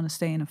obviously want to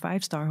stay in a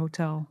 5-star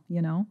hotel,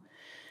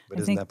 But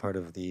isn't that part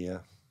of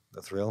the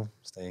thrill,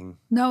 staying?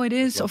 No, it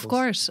is, of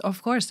course.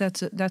 Of course,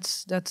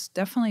 that's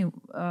definitely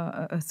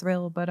a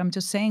thrill. But I'm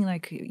just saying,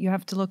 like, you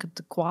have to look at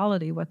the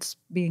quality, what's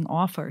being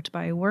offered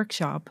by a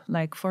workshop.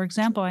 Like, for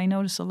example, I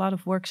notice a lot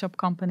of workshop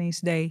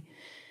companies, they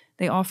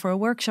offer a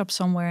workshop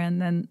somewhere,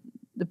 and then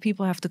the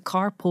people have to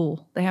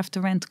carpool. They have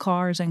to rent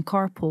cars and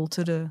carpool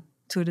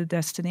to the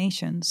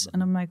destinations.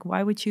 And I'm like,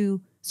 why would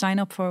you sign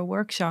up for a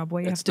workshop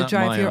where you have to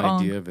drive your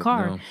own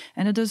car? No.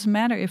 And it doesn't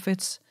matter if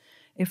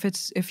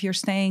you're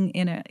staying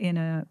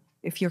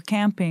if you're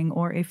camping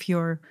or if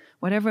you're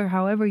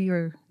however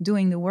you're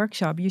doing the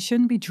workshop, you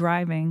shouldn't be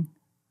driving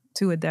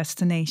to a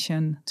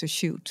destination to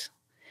shoot.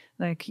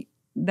 Like,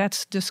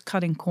 that's just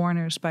cutting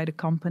corners by the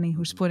company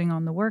who's putting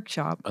on the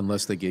workshop.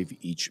 Unless they gave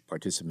each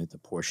participant a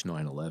Porsche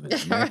 911.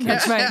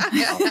 That's right.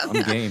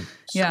 I'm game.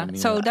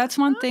 So that's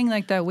one thing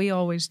like that we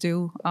always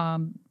do.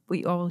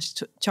 We always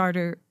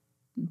charter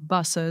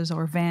buses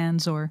or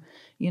vans, or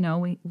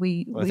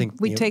we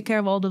take care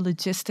of all the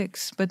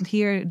logistics. But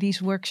here, these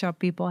workshop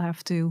people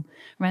have to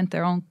rent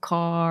their own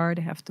car.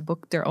 They have to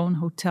book their own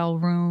hotel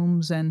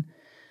rooms, and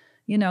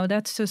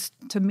that's just,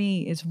 to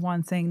me, is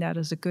one thing that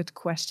is a good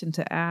question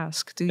to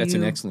ask. That's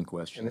an excellent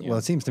question. Well,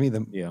 it seems to me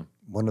that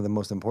one of the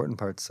most important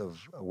parts of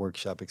a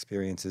workshop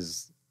experience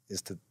is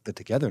the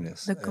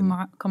togetherness, the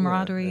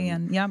camaraderie,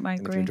 and I agree.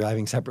 If you're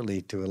driving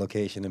separately to a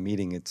location, a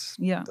meeting, it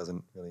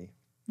doesn't really.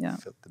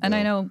 Fit the bill. And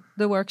I know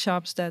the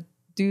workshops that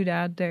do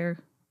that, they're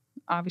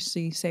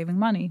obviously saving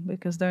money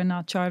because they're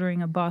not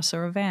chartering a bus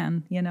or a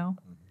van,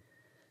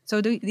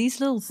 So these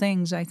little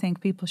things I think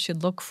people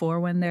should look for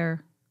when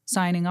they're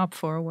signing up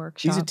for a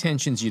workshop. These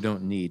attentions you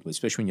don't need,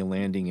 especially when you're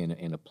landing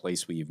in a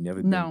place where you've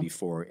never been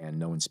before and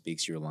no one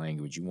speaks your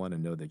language. You want to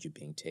know that you're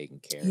being taken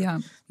care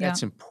of.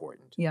 That's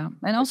important. Yeah,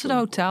 and also the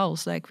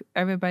hotels. Like,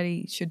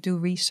 everybody should do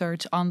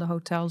research on the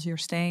hotels you're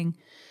staying.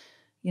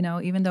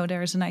 Even though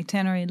there's an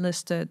itinerary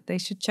listed, they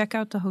should check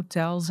out the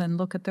hotels and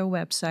look at their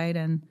website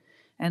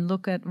and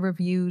look at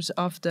reviews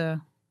of the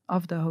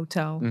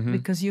hotel,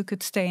 because you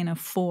could stay in a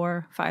 4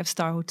 or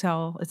 5-star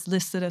hotel. It's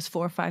listed as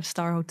 4 or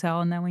 5-star hotel,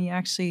 and then when you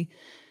actually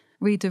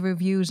read the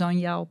reviews on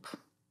Yelp,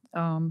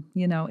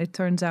 it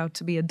turns out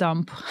to be a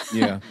dump.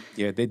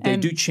 They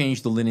do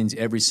change the linens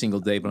every single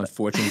day, but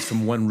unfortunately, it's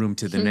from one room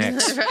to the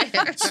next.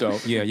 So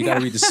you got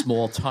to read the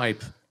small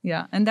type.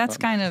 Yeah, and that's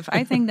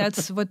I think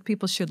that's what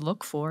people should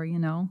look for,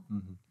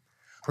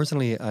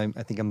 Personally,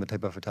 I think I'm the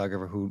type of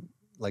photographer who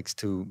likes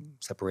to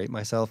separate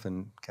myself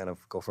and kind of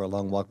go for a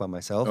long walk by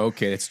myself.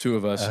 Okay, it's two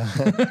of us.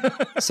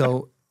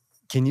 So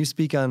can you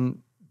speak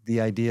on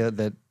the idea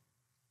that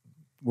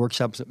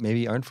workshops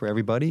maybe aren't for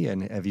everybody?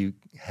 And have you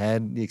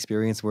had the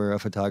experience where a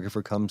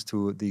photographer comes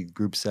to the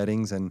group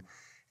settings and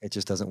it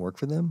just doesn't work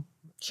for them?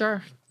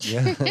 Sure.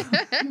 Yeah.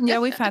 Yeah,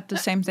 we've had the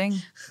same thing.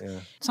 Yeah.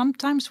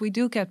 Sometimes we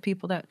do get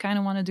people that kind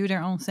of want to do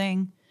their own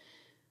thing.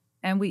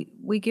 And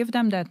we give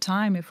them that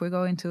time. If we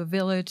go into a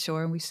village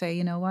or we say,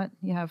 you know what,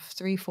 you have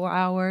 3-4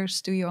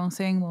 hours, do your own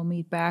thing. We'll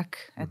meet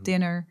back at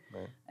dinner.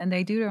 Right. And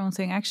they do their own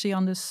thing. Actually,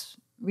 on this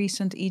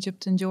recent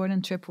Egypt and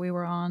Jordan trip we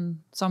were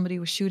on, somebody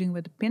was shooting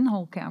with a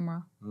pinhole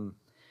camera.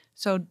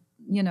 So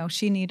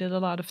she needed a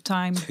lot of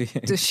time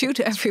to shoot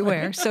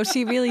everywhere. So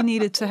she really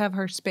needed to have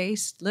her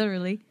space,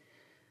 literally,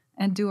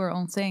 and do her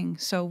own thing.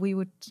 So we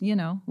would,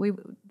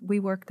 we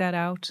worked that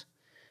out.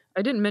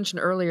 I didn't mention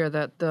earlier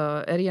that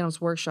the Eddie Adams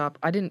workshop,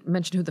 I didn't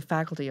mention who the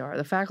faculty are.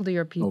 The faculty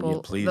are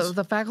people,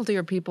 the faculty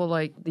are people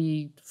like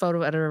the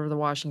photo editor of the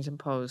Washington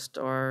Post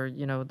or,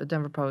 the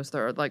Denver Post,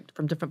 or like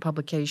from different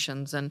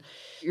publications. And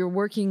you're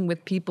working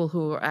with people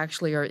who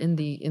actually are in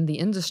the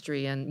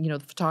industry, and, the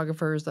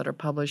photographers that are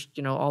published,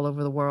 all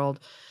over the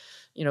world,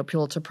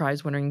 Pulitzer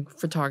Prize winning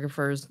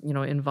photographers,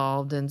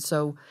 involved. And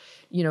so,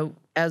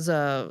 as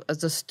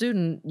a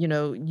student,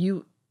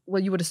 you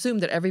would assume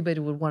that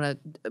everybody would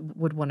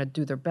want to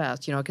do their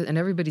best, and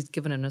everybody's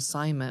given an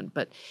assignment.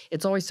 But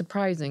it's always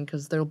surprising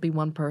because there'll be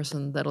one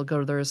person that'll go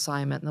to their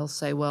assignment and they'll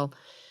say, well,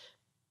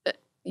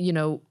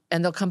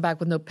 and they'll come back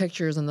with no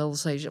pictures and they'll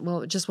say,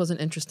 well, it just wasn't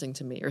interesting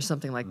to me or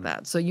something like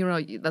that. So,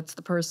 that's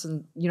the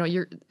person,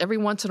 you're every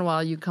once in a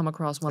while you come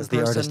across one person.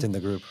 The artist in the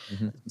group.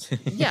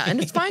 Yeah,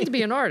 and it's fine to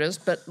be an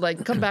artist, but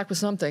like come back with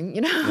something,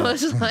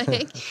 It's just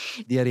like...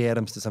 The Eddie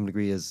Adams to some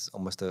degree is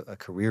almost a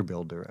career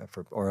builder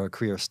or a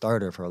career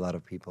starter for a lot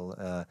of people.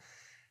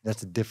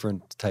 That's a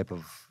different type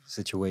of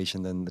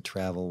situation than the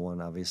travel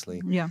one,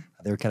 obviously. Yeah.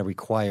 They're kind of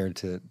required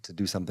to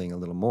do something a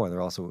little more. They're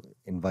also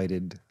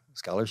invited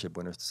scholarship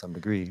winners to some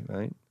degree,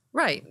 right?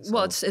 Right. So,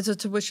 well, it's a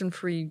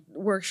tuition-free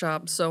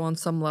workshop, so on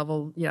some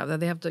level,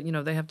 they have to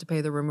they have to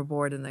pay the room and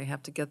board and they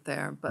have to get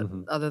there. But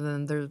other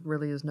than there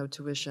really is no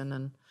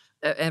tuition,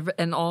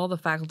 and all the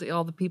faculty,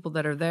 all the people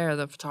that are there,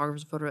 the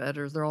photographers, photo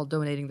editors, they're all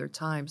donating their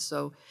time.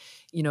 So,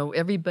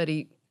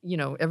 everybody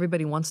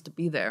wants to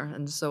be there,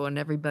 and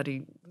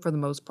everybody for the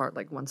most part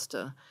wants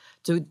to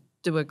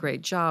do a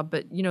great job.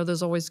 But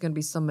there's always going to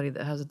be somebody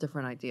that has a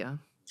different idea.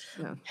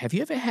 Yeah. Have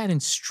you ever had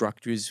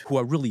instructors who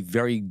are really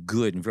very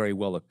good and very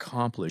well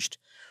accomplished,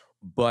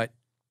 but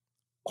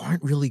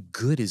aren't really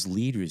good as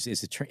leaders?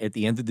 At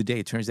the end of the day,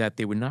 it turns out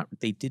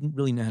they didn't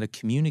really know how to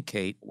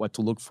communicate what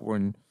to look for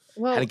and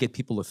how to get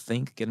people to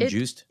think, get them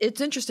juiced?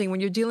 It's interesting. When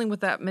you're dealing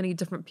with that many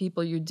different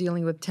people, you're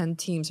dealing with 10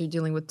 teams, you're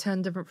dealing with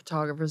 10 different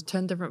photographers,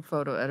 10 different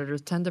photo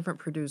editors, 10 different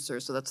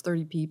producers, so that's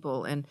 30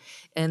 people. And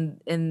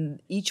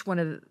each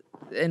one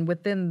and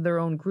within their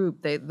own group,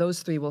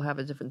 those three will have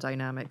a different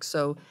dynamic.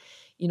 So,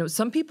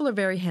 some people are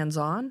very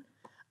hands-on.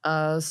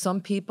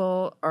 Some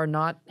people are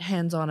not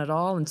hands-on at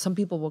all, and some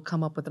people will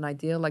come up with an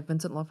idea. Like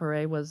Vincent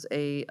Laforet was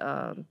a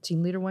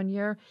team leader one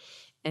year,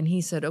 and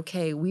he said,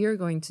 okay, we're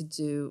going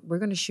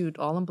to shoot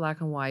all in black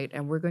and white,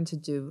 and we're going to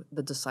do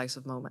the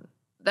decisive moment.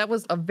 That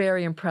was a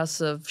very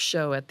impressive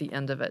show at the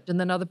end of it. And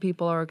then other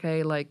people are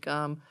okay,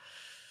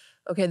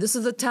 this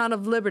is the town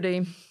of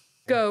Liberty.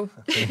 Go,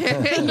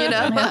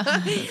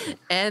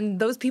 and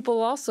those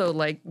people also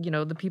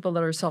the people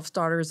that are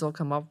self-starters will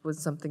come up with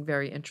something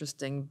very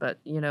interesting, but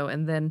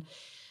and then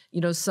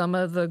some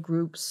of the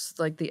groups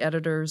like the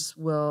editors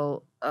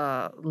will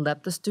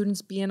let the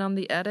students be in on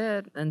the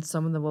edit, and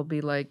some of them will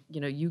be like,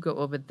 you go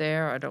over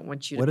there, I don't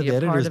want you to be a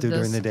part of this. What do the editors do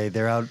during the day?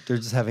 They're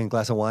just having a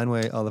glass of wine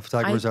while all the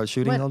photographers are out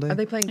shooting all day? Are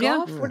they playing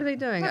golf? Yeah. What are they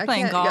doing? They're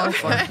playing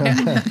golf.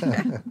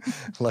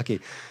 Lucky.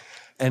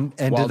 And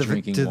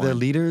do the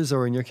leaders,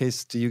 or in your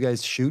case, do you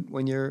guys shoot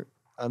when you're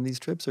on these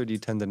trips, or do you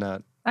tend to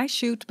not? I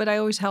shoot, but I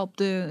always help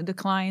the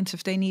clients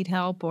if they need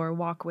help or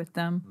walk with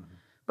them. Mm-hmm.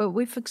 But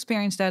we've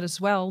experienced that as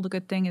well. The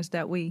good thing is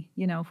that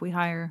if we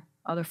hire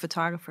other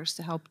photographers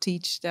to help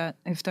teach, that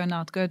if they're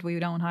not good, we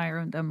don't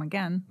hire them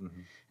again.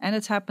 Mm-hmm. And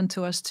it's happened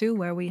to us too,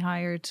 where we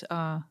hired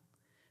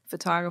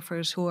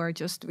photographers who are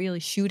just really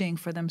shooting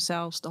for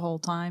themselves the whole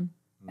time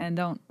and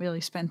don't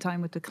really spend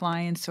time with the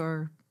clients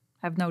or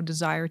have no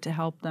desire to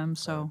help them.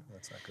 So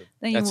that's not good.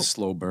 That's a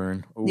slow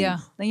burn. Ooh. Yeah.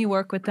 Then you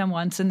work with them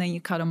once and then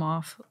you cut them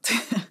off.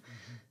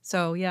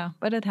 So, yeah,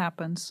 but it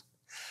happens.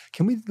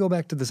 Can we go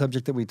back to the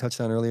subject that we touched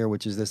on earlier,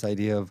 which is this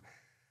idea of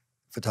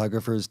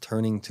photographers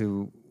turning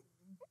to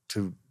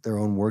their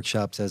own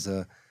workshops as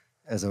a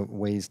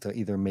ways to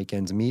either make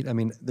ends meet? I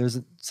mean,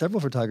 there's several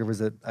photographers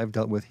that I've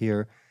dealt with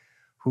here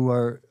who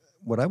are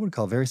what I would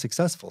call very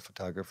successful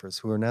photographers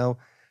who are now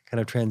kind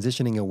of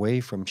transitioning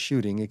away from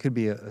shooting. It could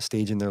be a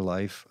stage in their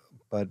life,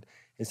 but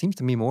it seems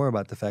to me more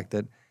about the fact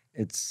that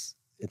it's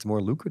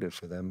more lucrative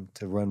for them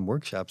to run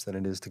workshops than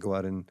it is to go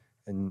out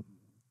and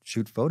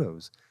shoot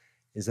photos.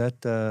 Is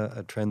that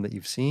a trend that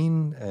you've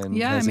seen? And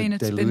has it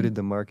diluted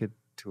the market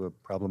to a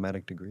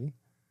problematic degree?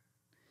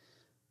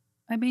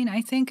 I mean,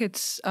 I think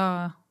it's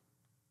a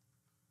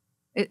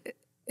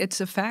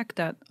fact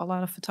that a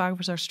lot of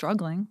photographers are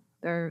struggling.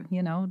 They're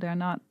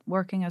not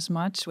working as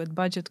much with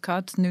budget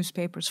cuts,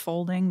 newspapers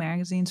folding,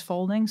 magazines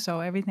folding.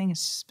 So everything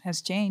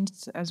has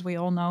changed, as we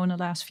all know, in the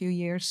last few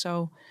years.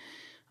 So,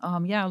 a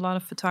lot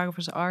of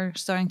photographers are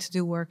starting to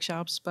do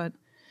workshops. But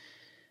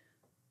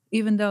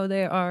even though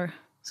they are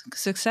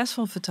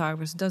successful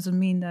photographers, doesn't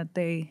mean that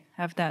they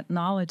have that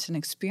knowledge and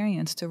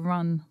experience to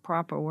run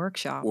proper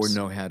workshops. Or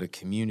know how to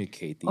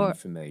communicate the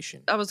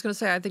information. I was going to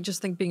say, I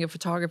think being a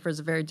photographer is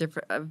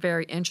a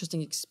very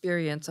interesting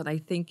experience. And I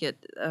think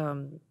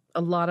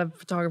a lot of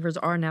photographers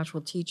are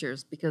natural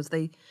teachers because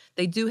they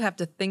do have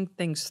to think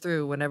things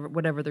through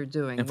whatever they're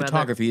doing. And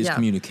photography is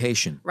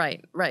communication.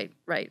 Right.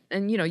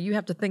 And you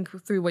have to think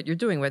through what you're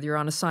doing, whether you're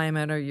on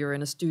assignment or you're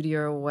in a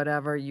studio or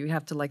whatever. You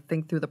have to like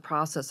think through the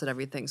process and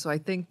everything. So I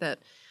think that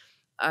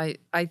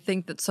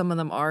some of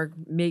them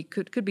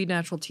could be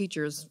natural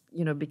teachers,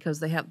 because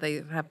they have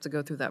to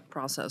go through that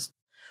process.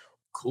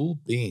 Cool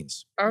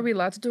beans. Are we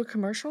allowed to do a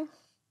commercial?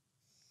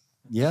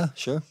 Yeah,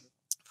 sure.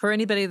 For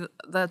anybody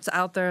that's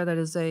out there that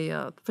is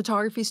a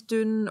photography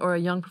student or a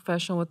young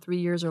professional with 3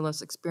 years or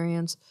less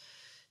experience,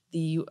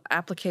 the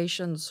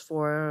applications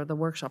for the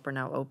workshop are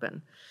now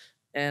open.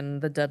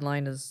 And the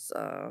deadline is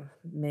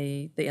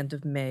the end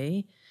of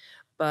May.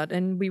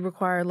 And we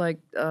require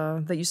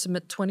that you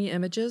submit 20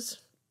 images.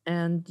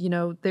 And,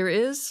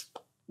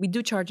 we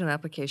do charge an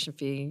application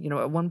fee.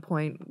 At one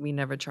point we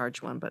never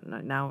charged one, but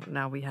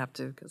now we have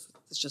to because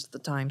it's just the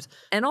times.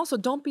 And also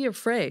don't be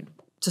afraid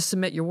to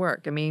submit your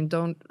work. I mean,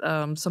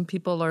 some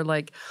people are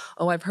like,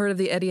 oh, I've heard of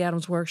the Eddie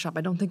Adams workshop.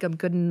 I don't think I'm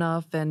good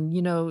enough. And,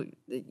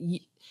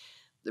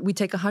 we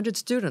take 100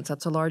 students.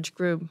 That's a large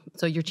group.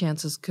 So your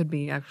chances could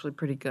be actually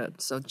pretty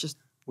good. So just.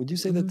 Would you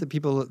say that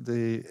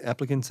the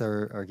applicants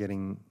are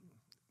getting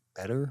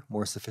better,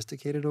 more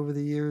sophisticated over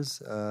the years,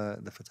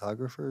 the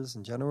photographers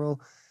in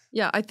general?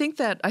 Yeah, I think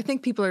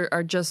people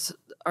are just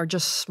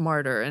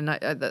smarter, and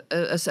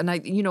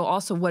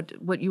also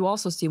what you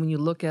also see when you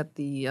look at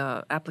the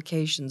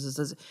applications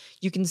is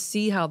you can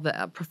see how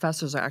the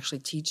professors are actually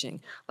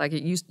teaching. Like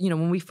it used,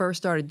 when we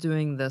first started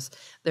doing this,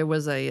 there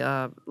was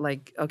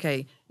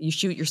okay, you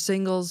shoot your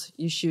singles,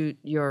 you shoot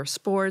your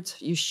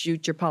sports, you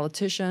shoot your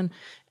politician,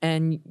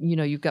 and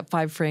you've got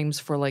 5 frames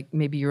for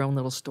maybe your own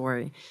little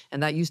story.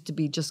 And that used to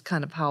be just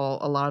kind of how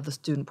a lot of the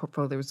student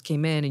portfolios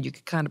came in, and you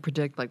could kind of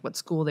predict what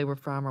school they were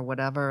from or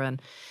whatever. And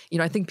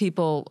I think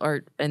people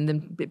are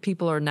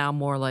now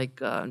more a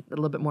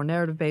little bit more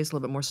narrative based, a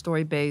little bit more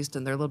story based,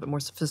 and they're a little bit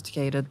more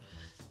sophisticated.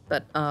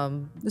 But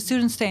the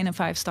students stay in a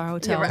 5-star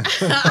hotel. Yeah, right.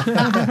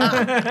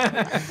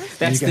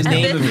 That's the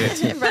name of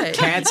it. Right.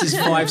 Katz's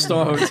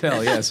 5-star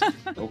hotel. Yes.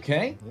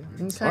 Okay.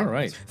 Okay. All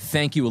right.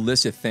 Thank you,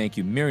 Alyssa. Thank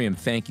you, Mirjam.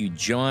 Thank you,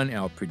 John,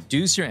 our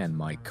producer and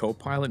my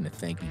co-pilot, and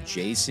thank you,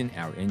 Jason,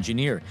 our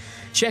engineer.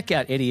 Check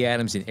out Eddie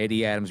Adams at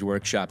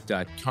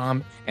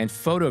eddieadamsworkshop.com and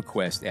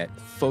PhotoQuest at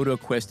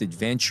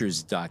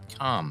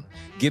photoquestadventures.com.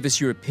 Give us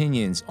your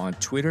opinions on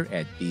Twitter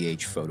at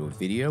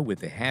BHPhotoVideo with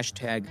the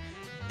hashtag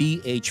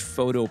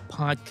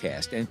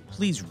BHPhotoPodcast, and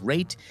please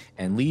rate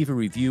and leave a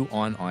review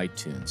on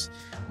iTunes.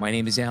 My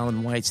name is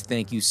Alan Weitz.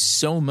 Thank you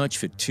so much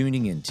for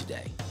tuning in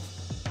today.